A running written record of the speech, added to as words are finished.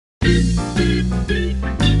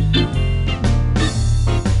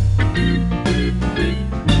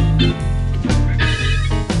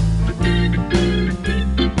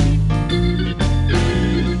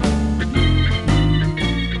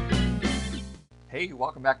Hey,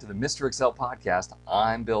 welcome back to the Mr. Excel podcast.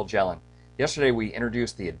 I'm Bill Jelen. Yesterday we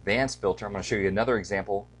introduced the advanced filter. I'm going to show you another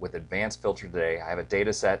example with advanced filter today. I have a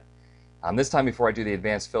data set. This time before I do the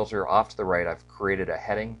advanced filter, off to the right I've created a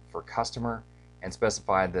heading for customer and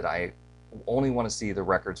specified that I only want to see the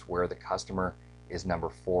records where the customer is number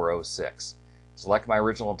 406. Select my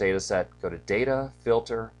original data set, go to Data,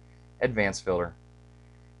 Filter, Advanced Filter,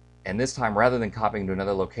 and this time rather than copying to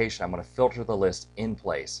another location, I'm going to filter the list in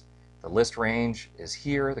place. The list range is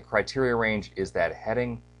here, the criteria range is that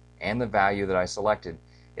heading and the value that I selected.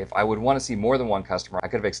 If I would want to see more than one customer, I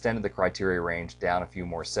could have extended the criteria range down a few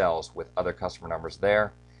more cells with other customer numbers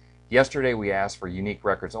there. Yesterday we asked for unique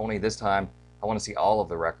records only. This time I want to see all of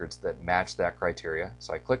the records that match that criteria.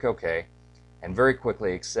 So I click OK, and very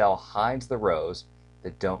quickly Excel hides the rows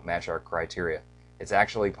that don't match our criteria. It's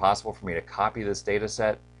actually possible for me to copy this data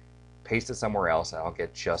set, paste it somewhere else, and I'll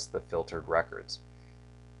get just the filtered records.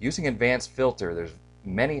 Using advanced filter, there's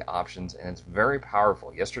many options and it's very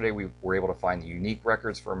powerful. Yesterday we were able to find the unique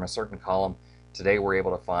records from a certain column. Today we're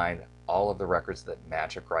able to find all of the records that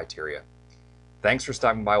match a criteria. Thanks for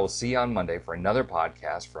stopping by. We'll see you on Monday for another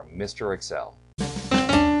podcast from Mr. Excel.